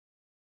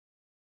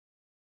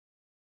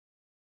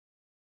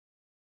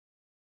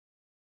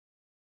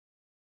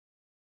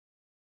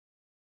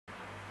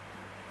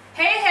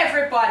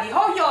everybody,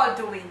 how y'all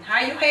doing?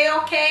 Are you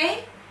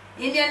okay?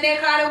 In your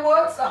neck of the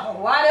woods? Oh,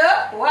 what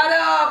up? What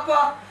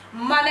up?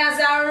 Manners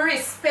and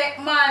respect,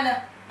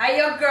 man. I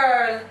your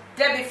girl,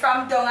 Debbie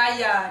from Donga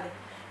Yard.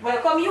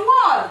 Welcome you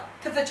all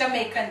to the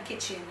Jamaican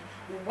kitchen.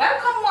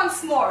 Welcome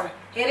once more.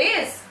 It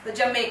is the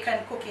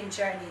Jamaican cooking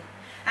journey.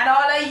 And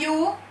all of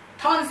you,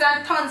 tons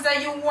and tons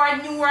of you who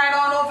are new right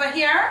on over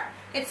here,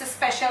 it's a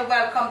special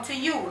welcome to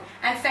you.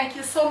 And thank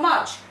you so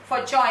much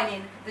for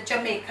joining the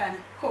Jamaican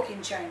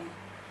cooking journey.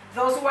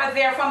 Those who are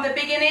there from the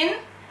beginning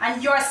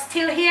and you're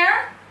still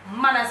here,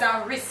 manners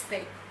and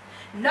respect.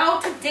 Now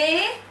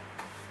today,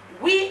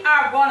 we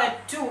are going to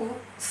do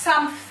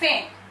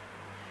something.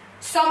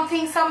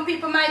 Something some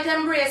people might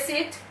embrace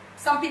it,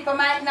 some people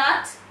might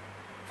not.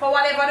 For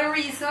whatever the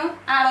reason,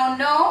 I don't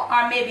know,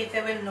 or maybe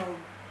they will know.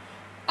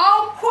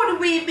 How could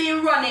we be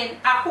running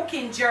a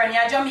cooking journey,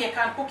 a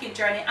Jamaican cooking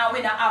journey, and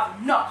we not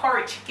have no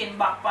curry chicken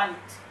back on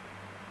it?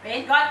 We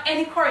ain't got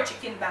any curry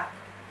chicken back.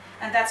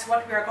 And that's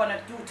what we're going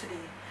to do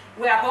today.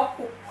 We are going to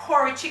cook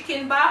curry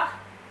chicken back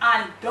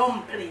and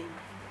dumpling.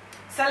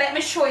 So let me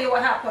show you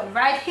what happened.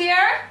 Right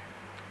here,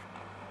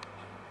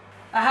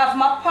 I have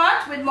my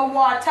pot with my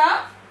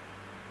water.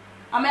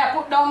 I'm going to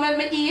put down when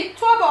I eat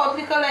to about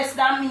little less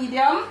than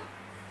medium.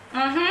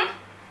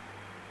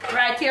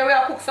 Right here we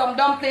will cook some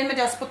dumpling. I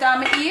just put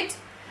on my eat.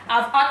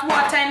 I have hot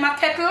water in my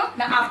kettle.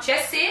 I have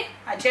Jessie.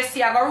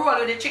 Jessie I go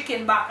roll with the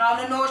chicken back. I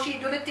don't know she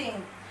do the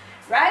thing.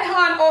 Right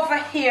on over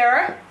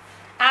here,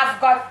 I've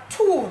got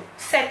two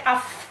set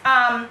of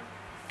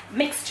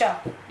mixture.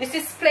 This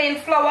is plain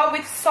flour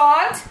with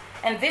salt,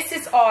 and this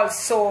is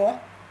also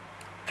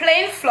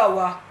plain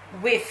flour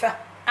with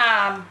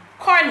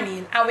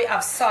cornmeal, and we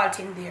have salt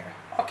in there.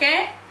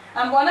 Okay,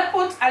 I'm gonna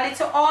put a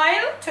little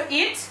oil to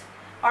it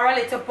or a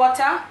little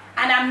butter,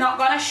 and I'm not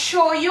gonna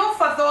show you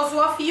for those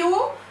of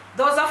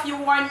you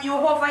who are new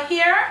over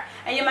here,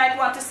 and you might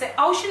want to say,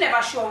 oh, she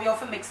never show you how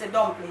to mix the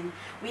dumpling.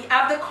 We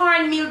have the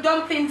cornmeal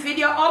dumpling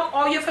video up,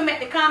 or you have to make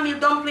the cornmeal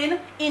dumpling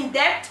in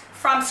depth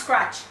from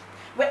scratch.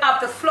 We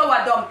have the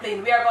flour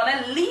dumpling. We are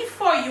going to leave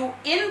for you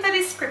in the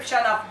description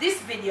of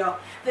this video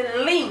the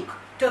link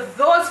to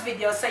those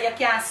videos so you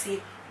can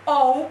see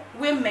how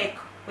we make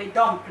with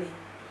dumpling.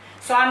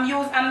 So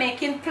I'm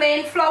making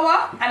plain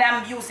flour, and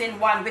I'm using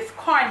one with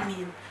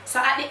cornmeal. So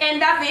at the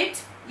end of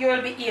it, you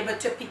will be able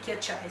to pick your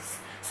choice.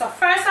 So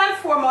first and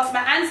foremost, my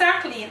hands are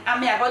clean,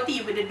 and I go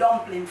deal with the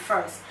dumpling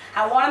first.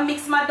 I want to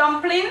mix my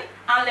dumpling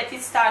and let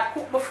it start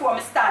cook before I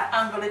start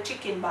angle the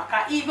chicken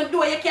back. Even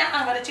though you can't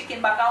angle the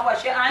chicken back and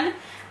wash your hand,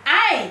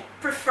 I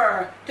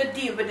prefer to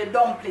deal with the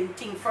dumpling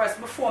thing first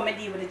before I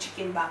deal with the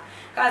chicken back.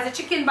 Because the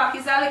chicken back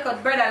is a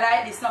little bread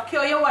like this. Now,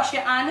 you wash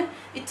your hand,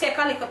 it takes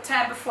a little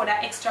time before the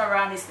extra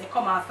rawness they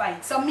come off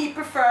it. So, me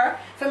prefer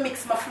to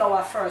mix my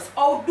flour first.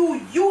 How do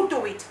you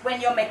do it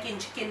when you're making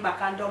chicken back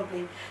and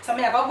dumpling? So, I'm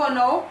going to go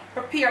now,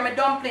 prepare my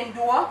dumpling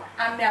dough,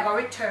 and I'm going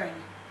to return.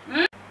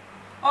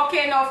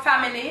 Okay, now,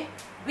 family,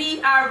 we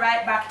are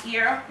right back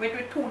here with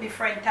the two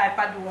different type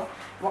of dough.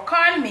 Our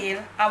cornmeal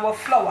and our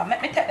flour.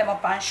 Let me take them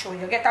up and show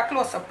you. Get a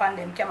close up on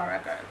them, camera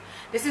girl.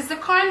 This is the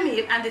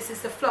cornmeal and this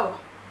is the flour.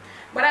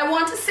 But I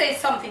want to say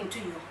something to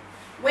you.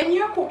 When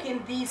you're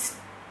cooking these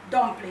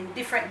dumpling,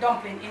 different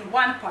dumpling in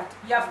one pot,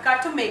 you have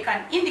got to make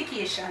an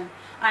indication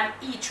on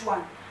each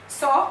one.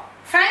 So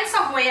find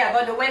some way you're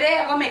going to do, whether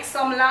you're going to make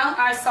some long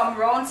or some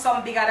round,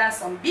 some bigger than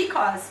some,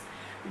 because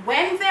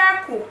when they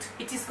are cooked,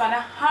 it is going to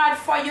hard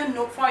for you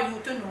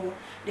to know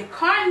the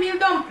cornmeal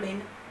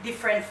dumpling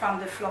different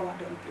from the flour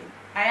dumpling.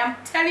 I am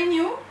telling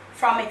you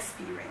from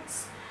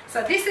experience.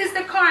 So this is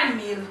the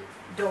cornmeal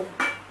dough.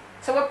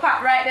 So we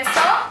put right this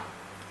up,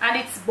 and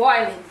it's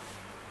boiling.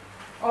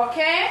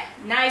 Okay,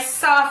 nice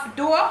soft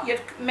dough. You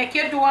make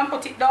your dough and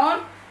put it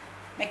down.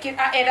 Make it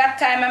ahead of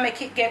time and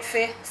make it get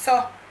fit.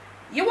 So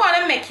you want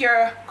to make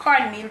your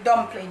cornmeal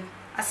dumpling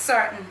a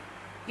certain,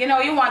 you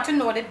want to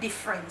know the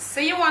difference. So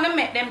you want to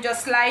make them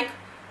just like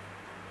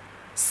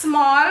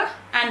small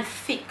and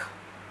thick.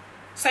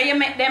 So you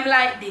make them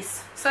like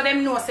this. So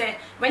them know, say,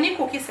 when you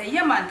cook, you say,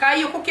 yeah man, because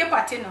you cook your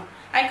pot,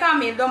 I can't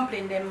make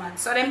dumpling them, man.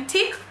 So them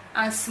thick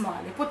and small.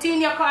 You put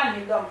in your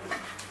cornmeal dumpling.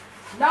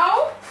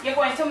 Now, you're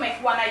going to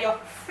make one of your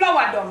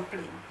flour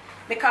dumpling,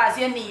 because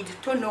you need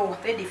to know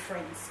the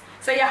difference.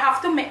 So you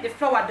have to make the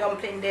flour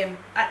dumpling them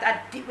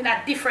in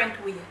a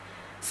different way.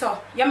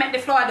 So you make the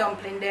flour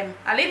dumpling them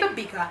a little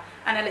bigger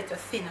and a little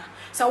thinner.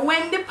 So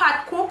when the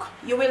pot cook,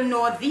 you will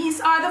know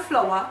these are the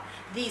flour,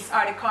 these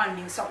are the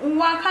cornmeal. So who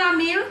want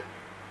cornmeal?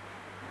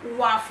 Who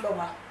want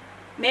flour?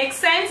 Make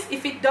sense?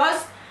 If it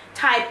does,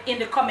 type in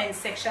the comment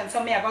section.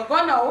 So me I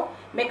go now,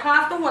 make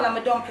half the whole of my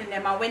dumpling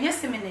them, and when you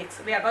see me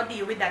next, we are going to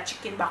deal with that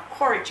chicken back,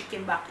 curry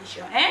chicken back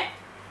issue.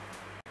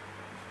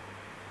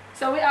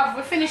 So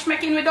we finished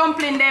making the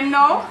dumpling them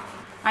now,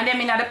 and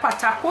them in the pot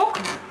to cook.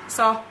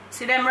 So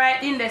see them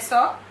right in there.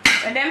 So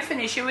when them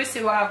finish, you will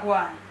see what I go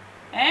on.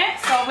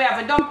 So we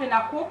have a dumpling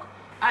to cook.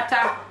 At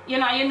a, you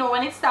know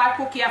when it start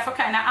cooking, you have to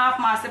kind of half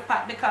mass the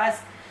pot, because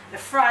the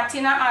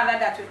frothing and all of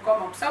that will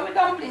come up. So we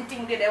dumpling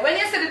thing there. When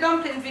you see the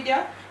dumpling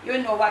video, you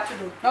know what to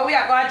do. Now we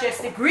are going to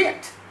adjust the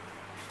grate.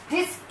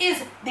 This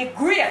is the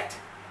great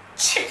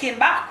chicken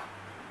back.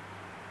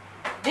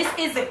 This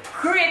is the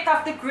great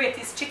of the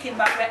greatest chicken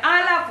back where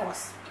all of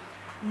us,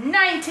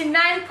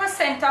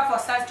 99% of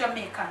us as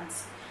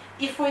Jamaicans,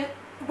 if we,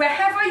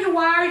 wherever you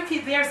are,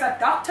 if there's a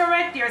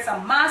doctorate, there's a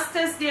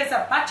master's, there's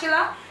a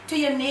bachelor, to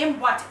your name,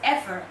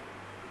 whatever,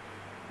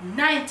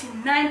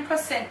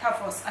 99%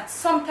 of us at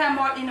some time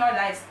or in our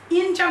lives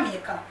in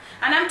Jamaica,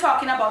 and I'm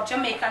talking about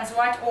Jamaicans who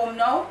are at home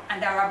now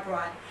and are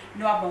abroad,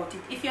 know about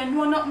it. If you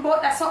know nothing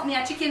about that, something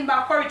a chicken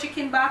back, curry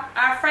chicken back,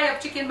 or fry up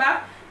chicken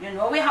back, you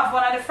know we have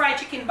one of the fried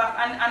chicken back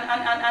on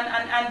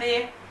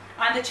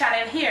the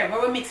channel here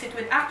where we mix it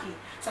with ackee.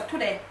 So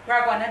today we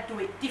are going to do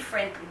it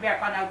differently. We are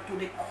going to do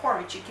the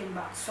curry chicken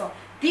back. So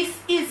this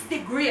is the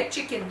great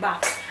chicken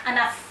back. And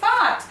I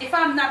thought, if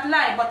I'm not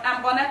lying, but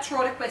I'm going to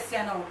throw the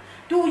question out.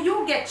 Do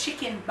you get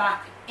chicken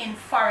back in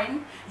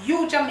foreign?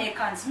 You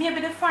Jamaicans,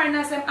 maybe the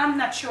foreigners, I'm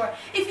not sure.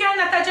 If you're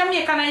not a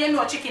Jamaican and you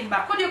know chicken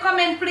back, could you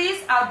comment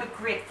please? I'll be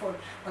grateful.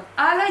 But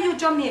all of you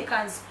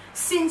Jamaicans,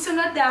 since you're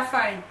not there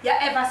foreign, you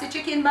ever see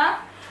chicken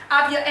back?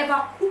 Have you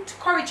ever cooked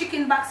curry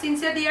chicken back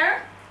since you're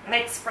there?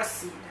 Let's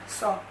proceed.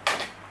 So,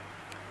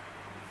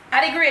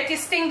 and the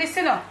greatest thing this,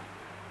 you know.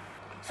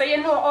 So you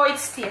know how it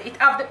stays. It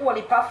have the whole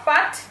heap of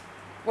fat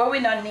where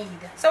we don't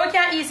need. So we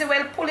can easily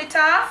well pull it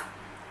off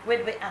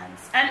with the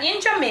hands. And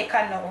in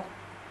Jamaica now,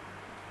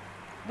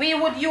 we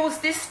would use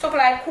this to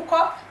like cook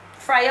up,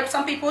 fry up.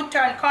 Some people would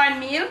turn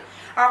cornmeal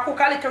or cook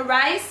a little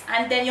rice,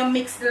 and then you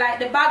mix like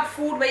the bag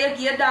food where you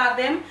give your dog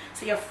them.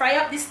 So you fry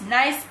up this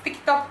nice, pick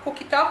it up,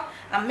 cook it up,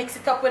 and mix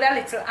it up with a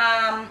little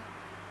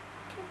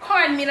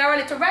cornmeal or a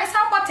little rice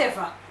or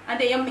whatever. And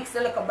then you mix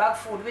the little bag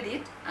food with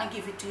it and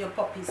give it to your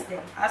puppies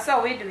then. That's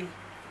how we do it.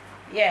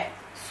 Yeah.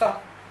 So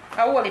a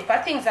whole heap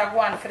of things are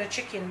going for the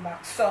chicken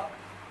back. So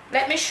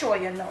let me show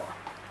you now.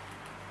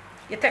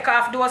 You take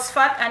off those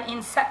fat and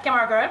inside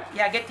camera girl,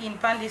 you get in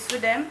pan this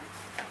with them.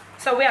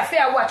 So we have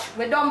to watch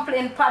the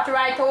dumpling pot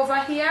right over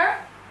here.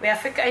 We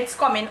have to, it's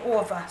coming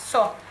over.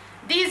 So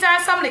these are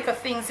some little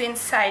things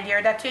inside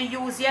here that you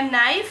use your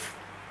knife.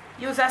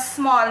 Use a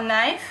small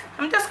knife.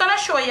 I'm just gonna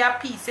show you a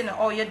piece, you know,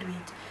 how you do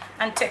it.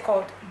 And take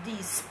out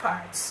these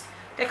parts.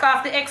 Take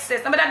off the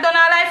excess. But I don't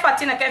like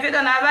fat, you know, if you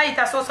don't have it,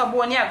 a sauce of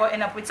bone, you're going to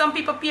end up with. Some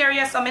people peer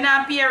it, some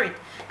not peer it.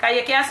 Because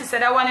you can see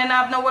that one you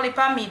have no whole heap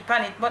of meat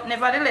pan it. But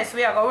nevertheless,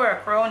 we are going to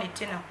work around it,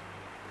 you know.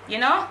 You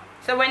know?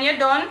 So when you're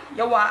done,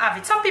 you want to have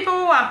it. Some people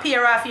want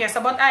peer off here,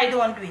 so, but I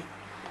don't do it.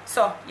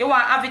 So you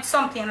want to have it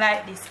something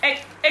like this.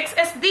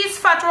 These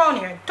fat around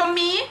here, to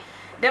me,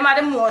 them are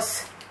the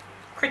most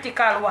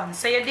critical ones.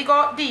 So you dig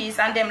out these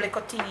and them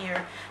little thing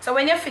here. So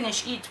when you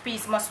finish, each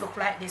piece must look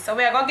like this. So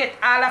we are going to get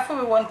all of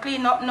it, one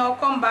clean up now,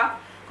 come back,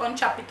 come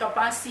chop it up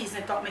and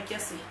season it up, make you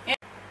see.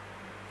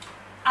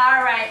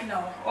 Alright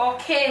now,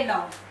 okay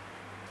now.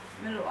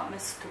 Let me lower my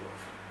stove.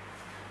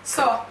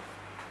 So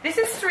this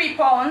is 3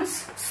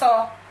 pounds.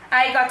 So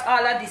I got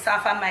all of this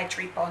off of my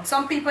 3 pounds.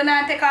 Some people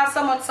not take off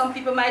so much, some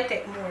people might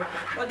take more.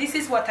 But this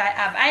is what I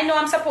have. I know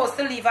I'm supposed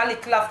to leave a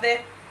little of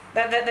the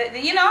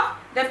you know,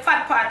 the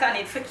fat part on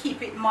it for keep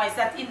it moist,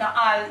 that you know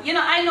all, you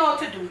know, I know how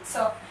to do it.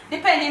 So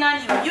depending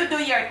on you, you do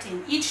your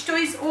thing. Each to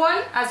his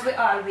own, as we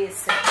always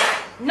say.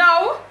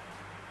 Now,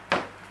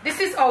 this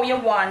is how you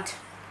want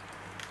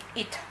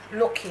it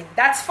looking.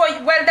 That's for,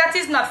 well, that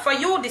is not for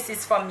you, this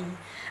is for me.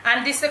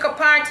 And this little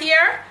part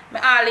here,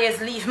 I always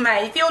leave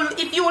mine.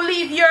 If you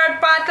leave your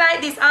part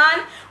like this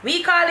on,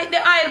 we call it the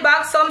oil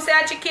bag. Some say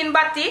a chicken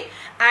batty.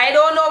 I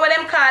don't know what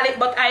them call it,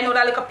 but I know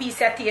that little piece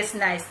here tastes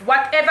nice.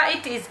 Whatever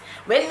it is,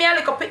 when me a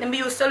little bit, me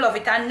used to love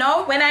it. And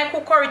now, when I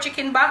cook curry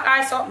chicken back,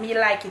 I saw me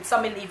like it,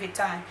 so me leave it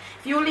on.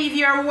 If you leave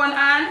your one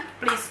on,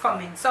 please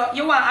comment. So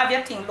you want to have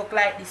your thing look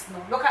like this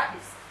now. Look at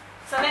this.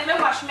 So let me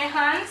wash my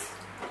hands,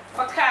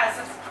 because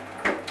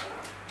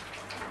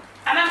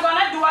and I'm going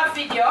to do a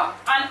video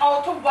on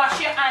how to wash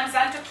your hands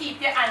and to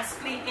keep your hands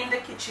clean in the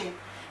kitchen.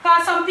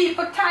 Because some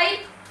people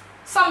type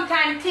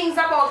sometimes things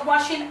about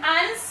washing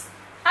hands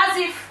as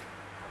if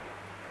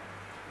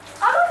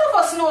a lot of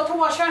us know to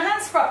wash our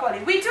hands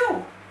properly. We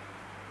do.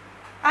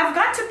 I've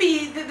got to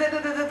be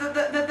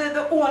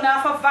the owner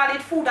of a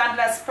valid food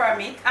handler's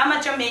permit. I'm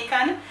a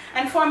Jamaican,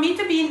 and for me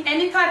to be in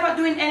any type of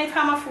doing any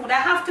kind of food,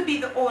 I have to be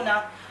the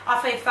owner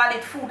of a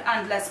valid food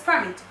handler's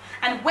permit.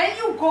 And when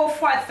you go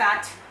for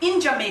that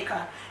in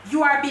Jamaica,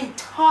 you are being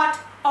taught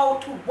how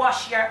to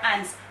wash your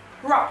hands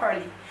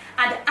properly.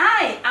 And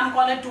I am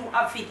going to do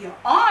a video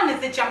on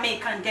the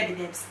Jamaican Debbie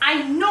Debs.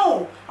 I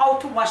know how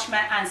to wash my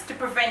hands to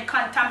prevent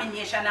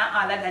contamination and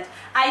all of that.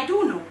 I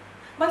do know.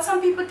 But some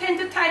people tend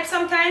to type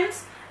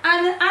sometimes,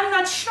 and I'm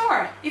not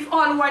sure if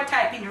all who are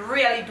typing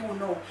really do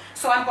know.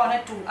 So I'm going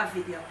to do a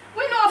video.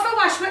 We know if I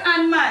wash my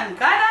hand, man.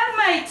 God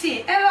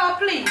Almighty. Hello,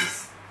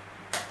 please.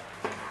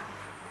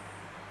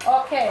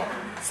 Okay,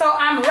 so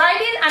I'm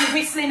riding and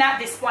whistling at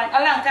this point.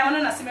 A long time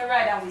I don't see me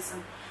ride and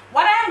whistle.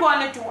 What I'm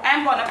going to do,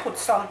 I'm going to put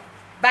some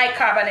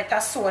bicarbonate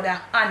of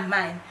soda on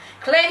mine.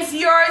 Cleanse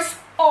yours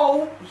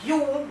how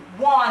you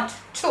want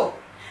to.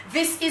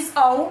 This is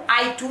how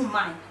I do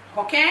mine,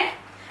 okay?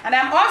 And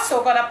I'm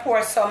also going to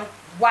pour some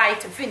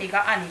white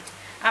vinegar on it.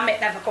 and make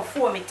that little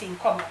foamy thing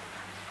come up.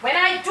 When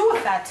I do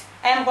that,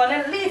 I am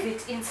going to leave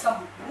it in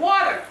some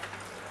water.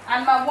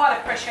 And my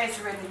water pressure is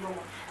really low.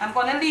 I'm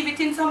going to leave it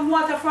in some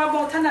water for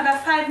about another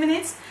 5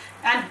 minutes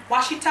and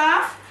wash it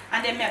off,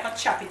 and then I'm going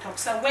to chop it up.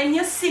 So when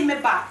you see me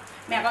back,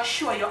 I'm going to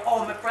show you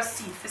how I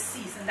proceed for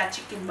season that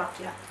chicken back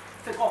here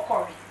for go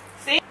curry.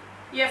 See?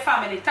 Yeah,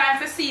 family,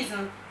 time for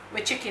season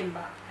with chicken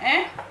back.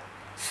 Eh?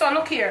 So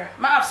look here,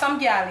 I have some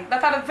garlic.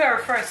 That's the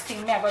very first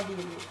thing I'm going to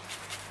deal with.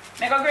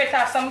 I'm going to grate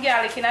off some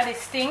garlic in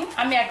this thing, and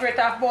I'm going to grate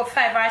off about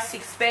 5 or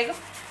 6 pegs.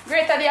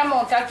 Grate the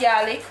amount of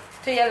garlic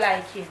to your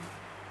liking.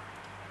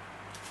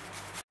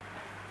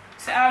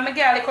 So all my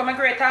garlic I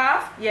grate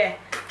off, yeah,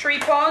 3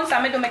 pounds.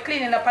 I'm going to do my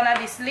cleaning up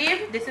on this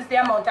leaf. This is the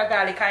amount of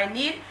garlic I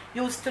need.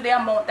 Use to the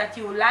amount that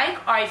you like,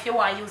 or if you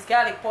want, use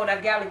garlic powder,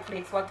 garlic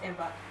flakes,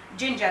 whatever.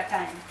 Ginger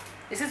thyme.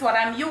 This is what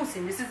I'm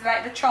using. This is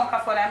like the chunk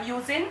of what I'm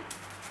using.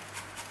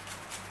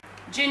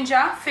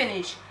 Ginger,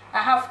 finish. I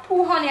have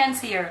 2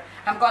 onions here.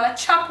 I'm going to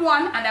chop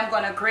one and I'm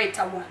going to grate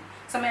one.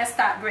 So I'm going to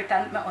start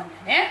grating my onion,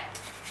 eh?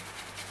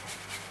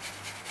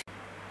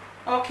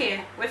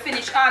 Okay, we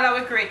finished all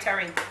our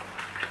gratering.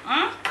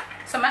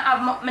 So I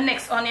have my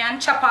next onion,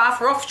 chop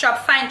off, rough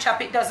chop, fine chop,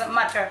 it doesn't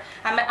matter.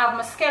 And I have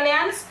my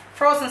scallions,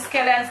 frozen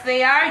scallions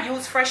they are.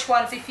 Use fresh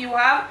ones if you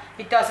have,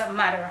 it doesn't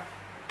matter.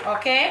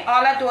 Okay,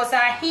 all of those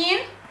are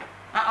in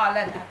and all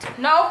of that.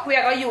 Now we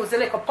are going to use a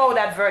little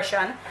powdered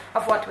version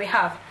of what we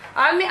have.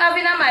 I'll be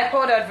having my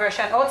powdered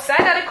version outside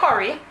of the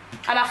curry,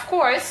 and of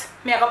course,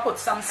 I'm going to put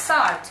some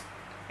salt.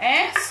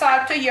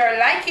 Salt to your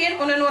liking.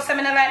 You know, so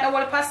I don't like no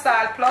whole of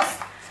salt, plus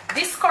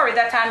this curry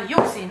that I'm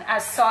using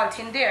has salt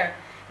in there.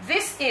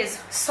 This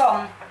is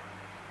some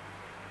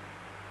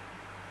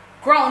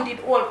grounded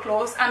whole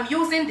cloves. I'm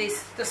using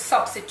this to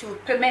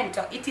substitute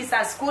pimento. It is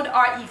as good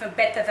or even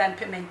better than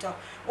pimento.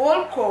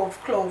 Whole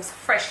cloves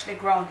freshly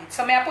grounded.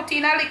 So I put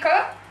in a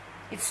little.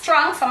 It's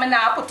strong, so I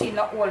now put in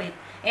the olive.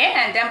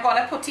 And I'm going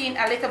to put in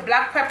a little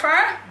black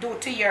pepper, due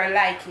to your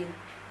liking.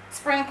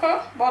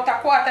 Sprinkle about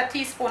a 1/4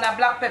 teaspoon of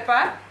black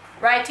pepper.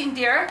 Right in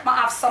there, I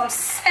have some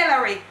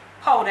celery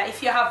powder.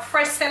 If you have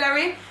fresh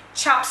celery,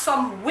 chop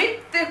some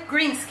with the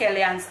green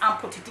scallions and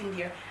put it in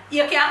there.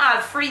 You can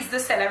all freeze the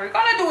celery. We're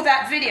going to do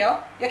that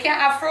video. You can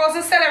have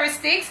frozen celery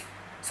sticks.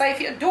 So if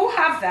you do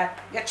have that,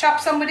 you chop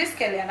some with the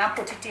scallion and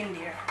put it in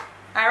there.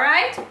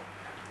 Alright?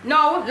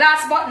 Now,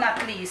 last but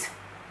not least,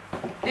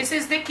 this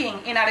is the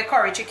king in the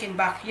curry chicken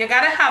back. You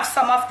gotta have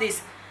some of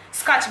this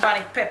Scotch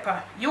bonnet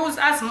pepper. Use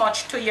as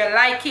much to your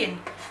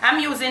liking. I'm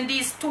using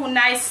these 2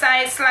 nice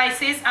size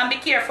slices, and be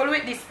careful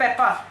with this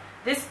pepper.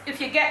 This, if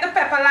you get the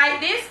pepper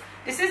like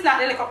this is not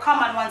the little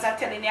common ones I'm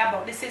telling you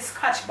about. This is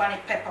Scotch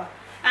bonnet pepper.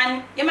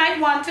 And you might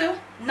want to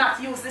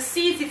not use the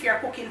seeds if you're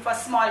cooking for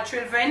small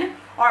children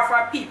or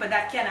for people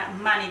that cannot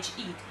manage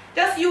eat.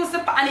 Just use the,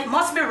 and it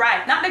must be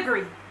ripe, not the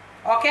green.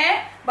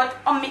 Okay? But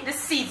omit the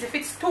seeds. If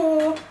it's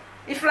too,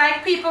 if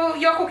like people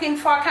you're cooking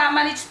for can't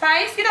manage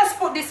spice, you just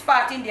put this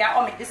part in there and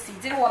omit the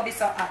seeds. It won't be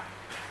so hot.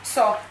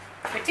 So,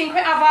 we think we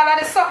have all of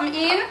the something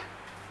in.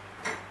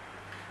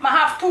 I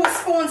have 2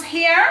 spoons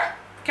here.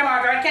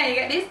 Camera girl, can you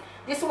get this?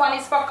 This one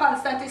is for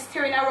constantly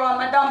stirring around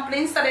my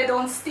dumplings so they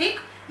don't stick.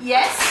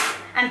 Yes.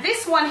 And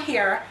this one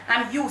here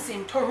I'm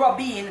using to rub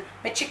in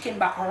my chicken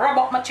back. Rub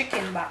up my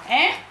chicken back.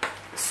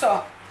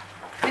 So,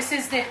 this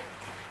is the...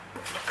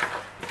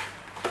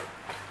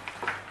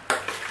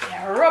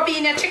 rub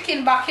in your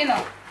chicken back, you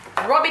know.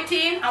 Rub it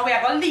in, and we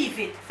are going to leave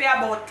it for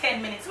about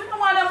 10 minutes. We don't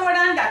want more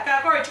than that,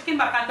 because curry chicken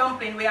back and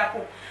dumpling we are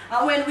cook.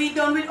 And when we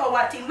done with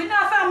our thing, we don't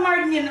have to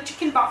marinate the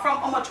chicken back from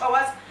how much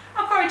hours.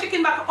 A curry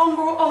chicken back,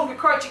 hungry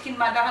curry chicken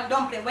back and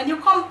dumpling.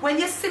 When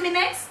you see me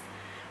next,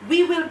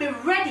 we will be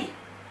ready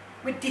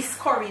with this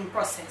currying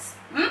process.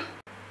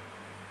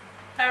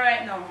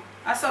 Alright now,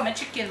 I saw my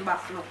chicken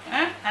back look.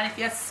 And if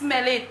you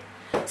smell it.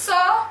 So,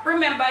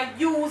 remember,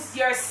 use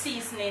your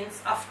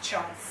seasonings of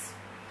choice.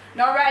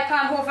 Now right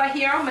hand over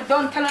here, I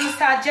done telling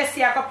Mr.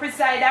 Jesse I could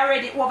preside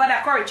already over the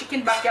curry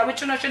chicken back here,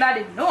 which you know should I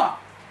didn't know.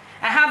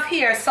 I have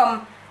here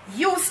some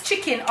used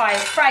chicken oil,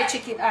 fried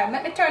chicken oil.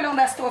 Let me turn on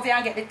the stove here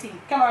and get the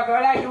thing. Camera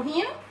girl, are you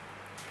in?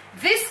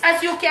 This,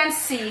 as you can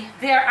see,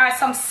 there are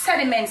some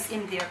sediments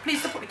in there.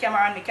 Please put the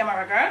camera on me,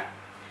 camera girl.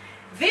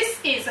 This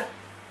is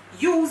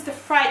used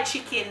fried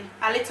chicken,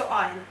 a little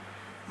oil.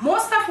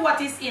 Most of what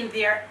is in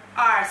there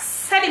are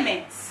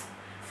sediments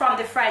from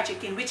the fried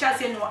chicken, which,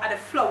 as you know, are the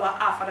flour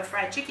after the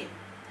fried chicken.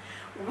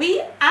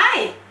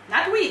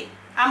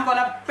 I'm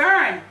gonna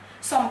burn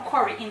some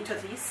curry into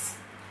this.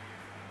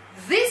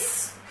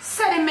 This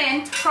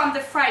sediment from the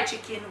fried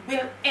chicken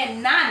will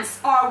enhance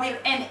or will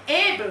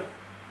enable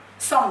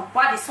some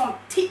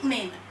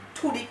thickening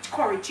to the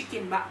curry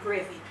chicken back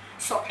gravy.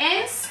 So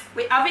hence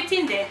we have it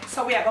in there.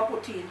 So we are gonna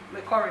put in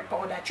the curry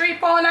powder. 3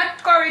 pounds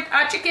of curry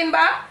or chicken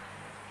back.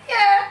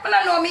 Yeah, I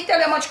don't know me tell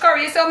you how much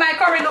curry, so my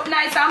curry look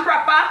nice and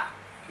proper.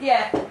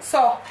 Yeah,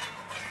 so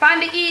on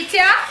the heat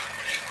here,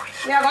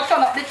 we are going to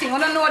turn up the thing. We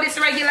don't know this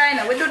regular, you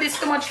know. We do this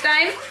too much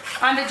time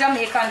on the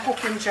Jamaican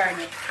cooking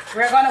journey.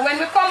 We're gonna when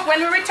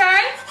we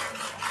return,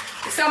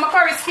 you see how my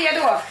curry stayed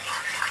off.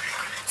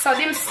 So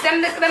them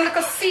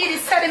little seedy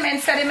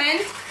sediment,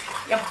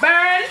 you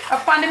burn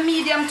upon the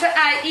medium to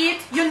high heat.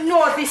 You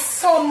know this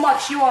so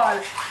much, you all.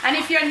 And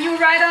if you're new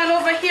right on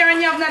over here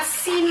and you have not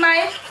seen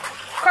my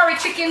curry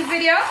chicken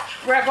video,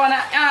 we're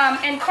gonna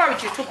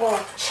encourage you to go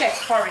check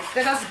for it.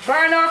 Let us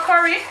burn our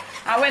curry,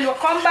 and when we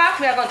come back,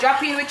 we are gonna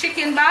drop in with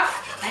chicken back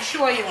and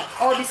show you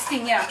how this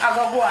thing here I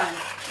go on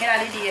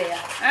in the day here.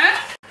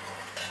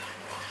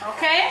 Huh?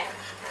 Okay?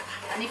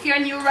 And if you're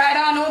new right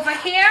on over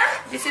here,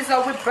 this is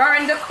how we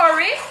burn the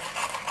curry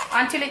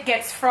until it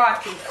gets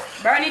frothy.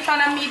 Burn it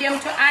on a medium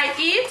to high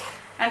heat,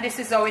 and this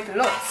is how it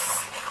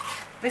looks.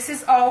 This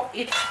is how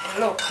it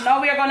looks.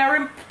 Now we are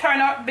gonna turn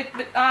our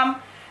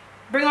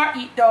bring our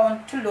heat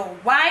down to low.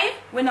 Why?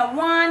 We don't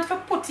want to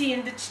put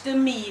in the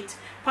meat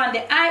on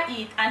the high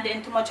heat and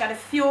then too much of the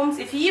fumes.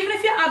 Even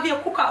if you have your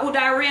cooker or the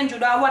range or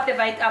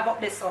whatever it have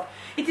up there, so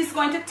it is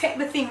going to take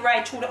the thing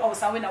right through the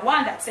house, and we don't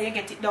want that, so you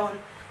get it down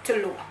to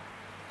low.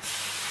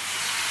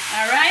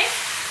 Alright?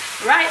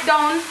 Right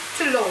down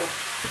to low.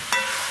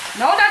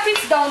 Now that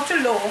it's down to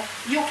low,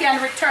 you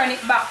can return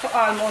it back to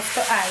almost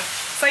to high.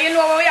 So you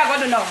know what we are going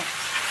to do now.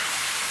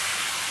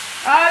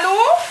 All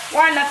who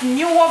are not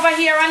new over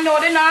here and know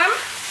the norm,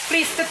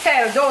 please to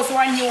tell those who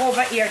are new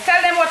over here.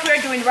 Tell them what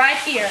we're doing right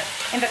here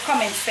in the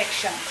comment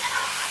section.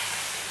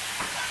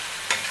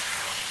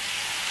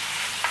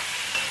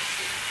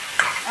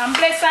 And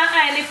blessed and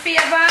highly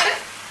favored.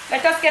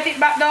 Let us get it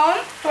back down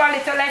to a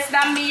little less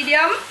than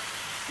medium.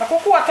 But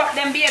cook up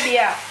them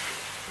baby here.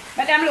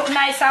 Make them look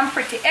nice and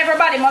pretty.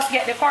 Everybody must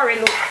get the curry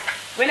look.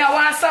 We don't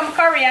want some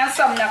curry and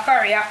some no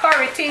curry. A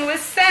curry thing we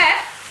say.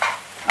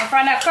 And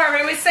from a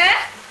curry we say.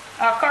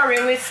 A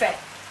curry we say.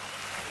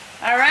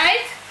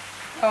 Alright?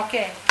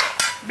 Okay.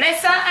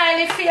 Blessed and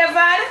highly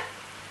favored.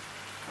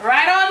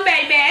 Right on,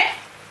 baby.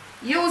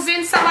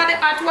 Using some of the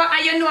hot water.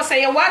 And you know, so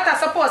your water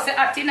supposed to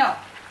hot enough.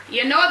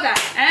 You know that,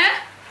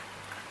 eh?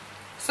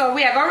 So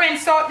we are going to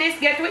rinse out this.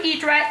 Get to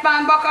eat right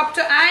pan back up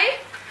to high.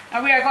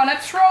 And we are going to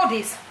throw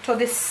this to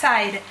the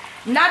side.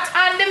 Not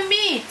on the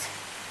meat.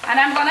 And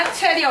I'm going to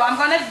tell you, I'm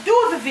going to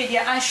do the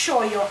video and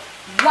show you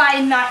why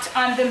not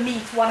on the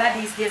meat one of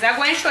these days. I'm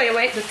going to show you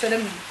what it does to the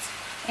meat.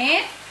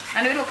 Eh?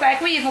 And it look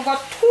like we even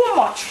got too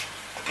much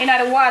in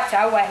the water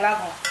a while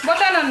ago. But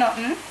I know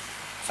nothing.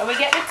 So we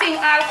get the thing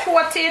all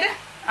coated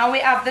and we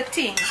have the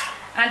thing.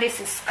 And this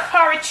is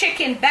curry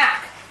chicken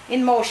back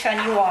in motion,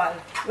 you all.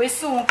 We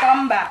soon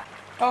come back.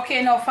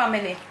 Okay, now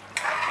family.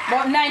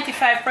 About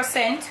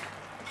 95%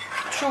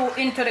 through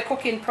into the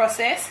cooking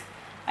process.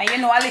 And you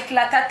know, a little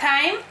at a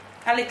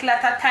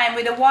time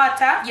with the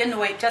water, you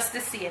know it just the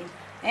same.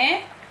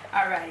 Eh?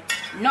 Alright.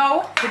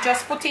 Now, we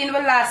just put in the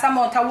last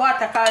amount of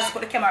water because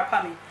put the camera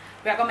for me.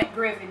 We are going to make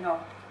gravy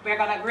now. We are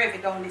going to gravy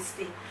down this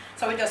thing.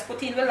 So we just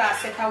put in the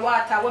last set of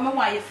water. What I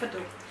want you to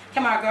do.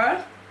 Camera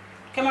girl.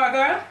 Camera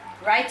girl.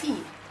 Right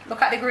in.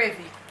 Look at the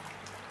gravy.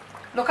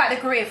 Look at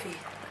the gravy.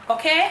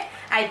 Okay?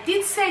 I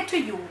did say to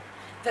you,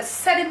 the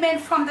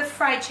sediment from the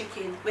fried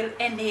chicken will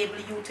enable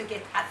you to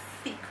get a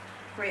thick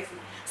gravy.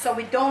 So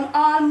we don't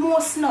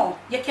almost know.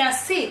 You can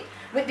see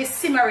with the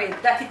simmering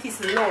that it is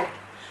low.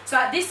 So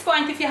at this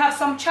point, if you have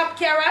some chopped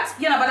carrots,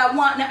 you know, but I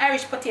want the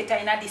Irish potato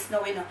in this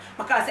now, you know,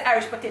 because the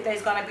Irish potato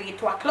is going to bring it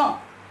to a clump.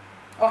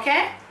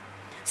 Okay?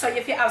 So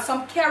if you have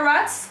some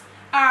carrots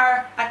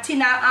or a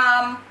tin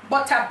of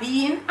butter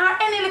bean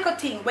or any little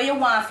thing where you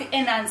want to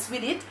enhance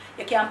with it,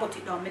 you can put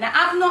it down. I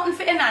have nothing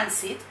to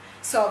enhance it.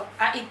 So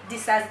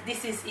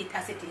this is it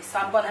as it is. So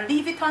I'm going to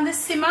leave it on the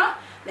simmer.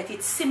 Let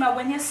it simmer.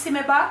 When you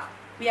simmer back,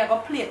 we are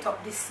going to plate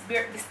up this.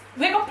 We're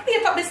going to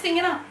plate up this thing,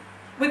 you know.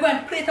 We're going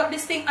to plate up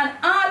this thing, and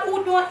all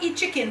who don't eat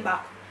chicken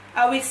back,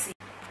 I will see.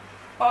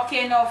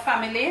 Okay, now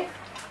family,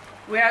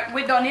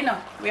 we're done, you know.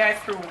 We are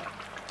through.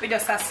 We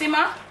just a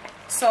simmer.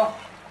 So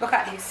look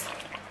at this.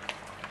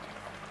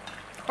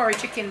 Curry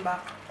chicken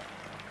back.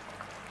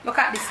 Look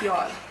at this,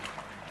 y'all.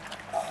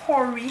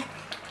 Curry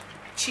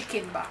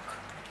chicken back.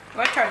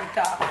 We'll turn it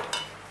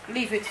off.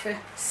 Leave it for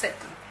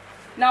settle.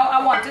 Now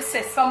I want to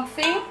say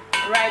something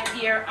right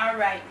here and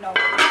right now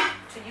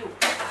to you.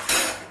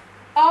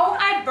 How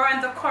I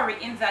burn the curry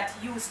in that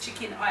used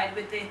chicken oil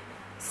with the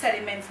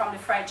sediment from the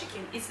fried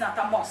chicken is not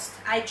a must.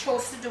 I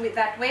chose to do it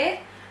that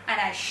way, and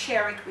I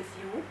share it with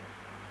you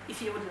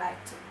if you would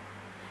like to.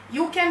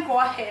 You can go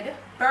ahead,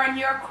 burn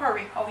your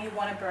curry how you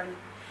want to burn it.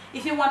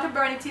 If you want to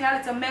burn it in a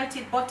little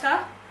melted butter,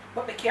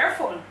 but be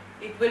careful,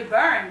 it will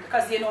burn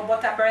because you know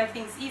butter burns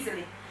things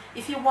easily.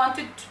 If you want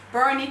to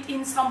burn it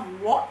in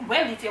some water,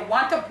 well, if you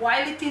want to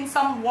boil it in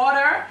some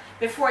water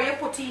before you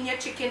put in your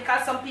chicken,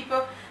 because some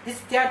people,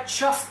 they're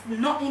just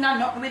not in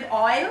and not with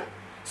oil.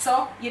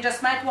 So you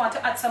just might want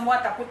to add some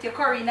water, put your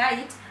curry in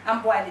it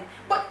and boil it.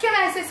 But can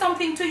I say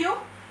something to you?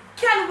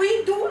 Can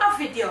we do a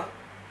video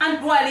and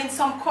boil in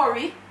some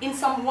curry, in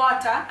some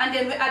water, and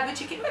then we add the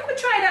chicken? Maybe we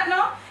try that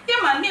now? Yeah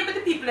man, maybe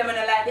the people that don't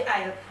like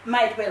the oil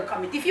might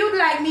welcome it. If you'd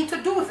like me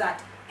to do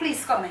that,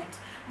 please comment.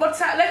 But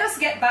let us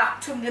get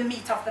back to the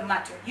meat of the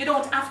matter. You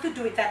don't have to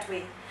do it that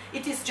way.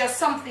 It is just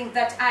something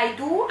that I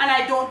do, and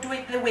I don't do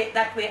it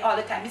that way all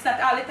the time. It's not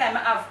all the time I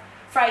have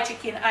fried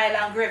chicken oil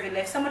and gravy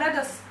left. Some of that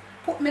just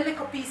put me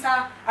little piece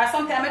of, or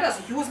sometimes I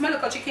just use my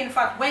little chicken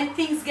fat. When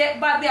things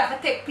get bad, we have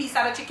to take piece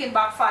of the chicken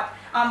back fat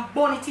and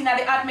burn it in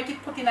the hot, make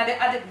it put in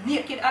the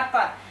naked hot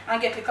pot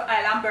and get little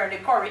oil and burn the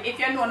curry. If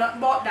you know nothing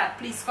about that,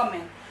 please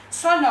comment.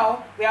 So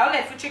now we are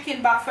left with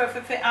chicken back for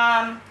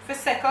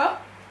second,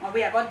 and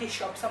we are going to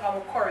dish up some of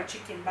our curry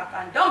chicken back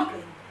and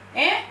dumpling.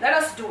 Let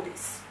us do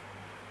this.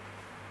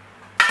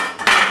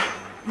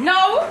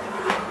 Now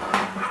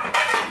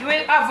you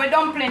will have we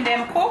dumpling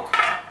them cook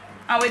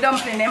and we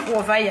dumpling them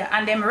over here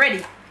and them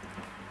ready.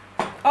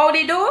 How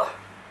they do?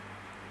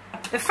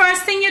 The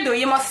first thing you do,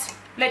 you must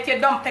let your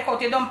take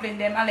out your dumpling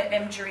them and let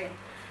them drain.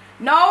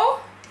 Now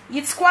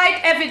it's quite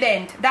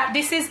evident that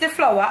this is the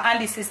flour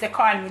and this is the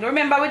cornmeal.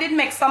 Remember we did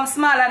make some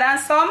smaller than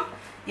some?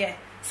 Yeah.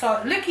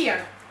 So look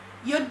here.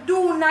 You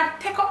do not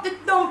take up the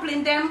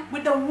dumpling them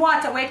with the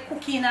water where it's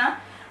cooking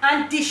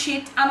and dish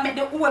it and make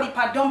the whole heap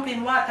of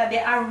dumpling water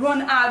there and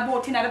run all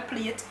both in the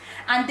plate.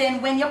 And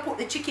then when you put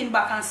the chicken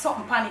back and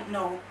something pan it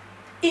now,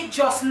 it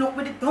just look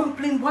with the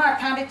dumpling water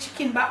and the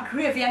chicken back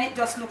gravy and it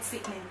just looks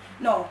sickening.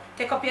 No,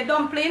 take up your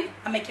dumpling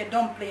and make your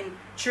dumpling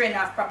drain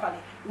off properly.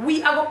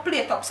 We are going to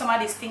plate up some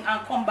of this thing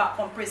and come back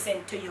and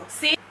present to you.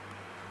 See?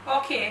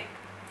 Okay,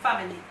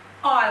 family,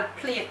 all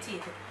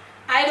plated.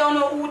 I don't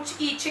know who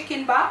eat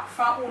chicken back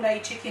from who not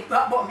eat chicken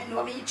back, but me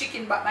know me eat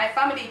chicken back. My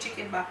family eat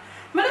chicken back.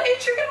 I don't eat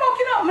chicken back,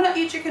 you know. I don't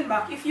eat chicken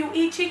back. If you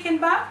eat chicken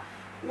back,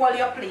 hold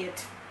your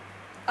plate.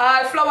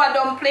 All flour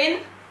dumpling,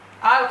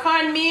 all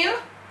cornmeal,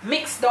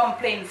 mixed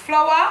dumpling,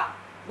 flour,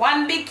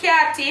 1 big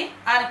catty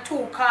and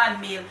 2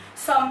 cornmeal.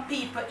 Some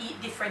people eat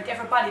different.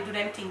 Everybody do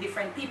them thing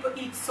different. People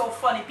eat so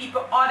funny.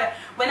 People order.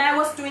 When I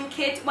was doing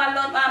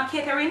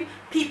catering,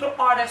 people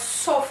order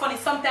so funny.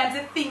 Sometimes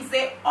the things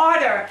they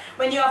order,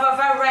 when you have a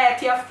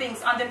variety of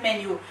things on the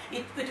menu,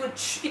 it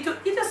just,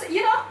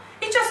 you know,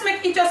 it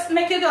just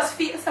make you just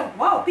feel so,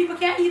 wow, people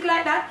can't eat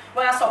like that.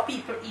 Well, that's how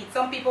people eat.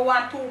 Some people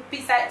want 2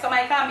 pieces, some of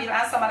the cornmeal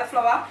and some of the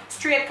flour.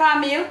 Straight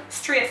cornmeal,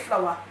 straight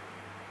flour.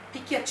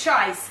 Pick your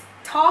choice.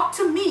 Talk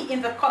to me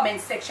in the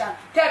comment section.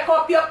 Take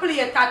up your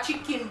plate of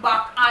chicken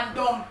back and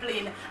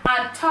dumpling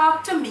and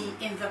talk to me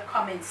in the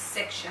comment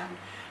section.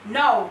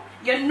 Now,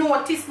 you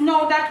notice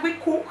now that we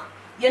cook,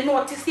 you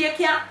notice you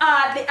can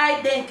hardly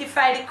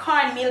identify the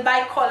cornmeal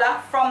by color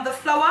from the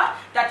flour.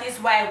 That is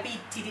why we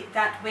did it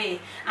that way.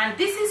 And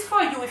this is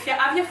for you if you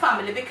have your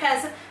family,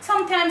 because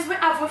sometimes we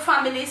have a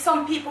family,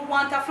 some people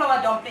want a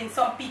flour dumpling,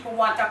 some people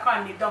want a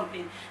cornmeal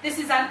dumpling. This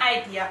is an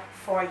idea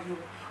for you.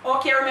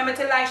 Okay, remember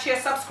to like,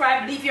 share,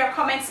 subscribe, leave your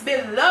comments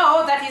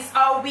below. That is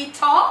how we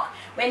talk.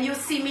 When you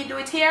see me do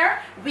it here,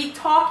 we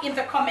talk in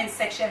the comment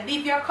section.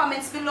 Leave your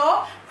comments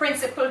below.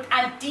 Principled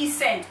and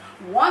decent.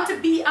 Want to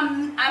be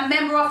a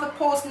member of the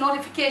post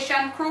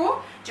notification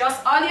crew?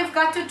 Just all you've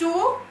got to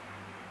do,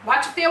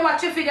 watch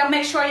your video,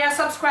 make sure you're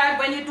subscribed.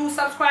 When you do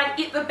subscribe,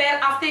 hit the bell.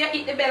 After you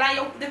hit the bell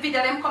and the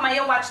video them come and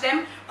you watch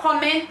them,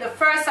 comment. The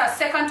first or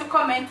second to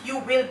comment, you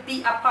will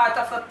be a part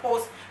of the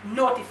post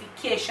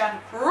notification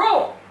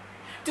crew.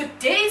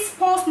 Today's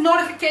post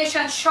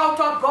notification shout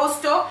out goes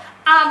to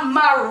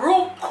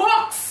Amaru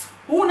Cooks.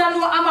 Who don't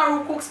know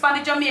Amaru Cooks for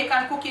the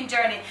Jamaican cooking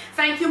journey?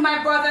 Thank you,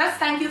 my brothers.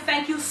 Thank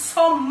you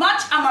so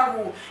much,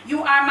 Amaru.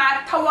 You are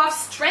my tower of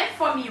strength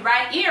for me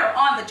right here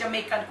on the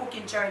Jamaican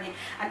cooking journey.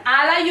 And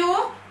all of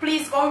you,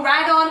 please go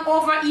right on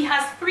over. He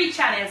has 3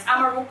 channels: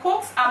 Amaru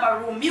Cooks,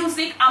 Amaru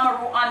Music,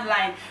 Amaru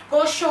Online.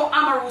 Go show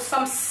Amaru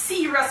some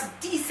serious,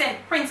 decent,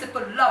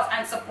 principled love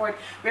and support.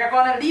 We are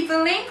going to leave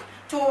the link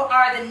to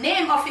the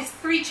name of his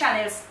 3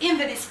 channels in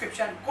the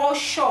description. Go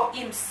show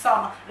him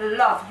some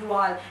love, you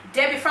all.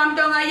 Debbie from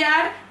Donga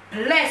Yard,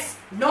 bless,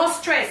 no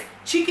stress,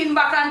 chicken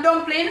back and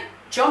dumpling,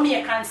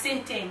 Jamaican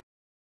Sinting.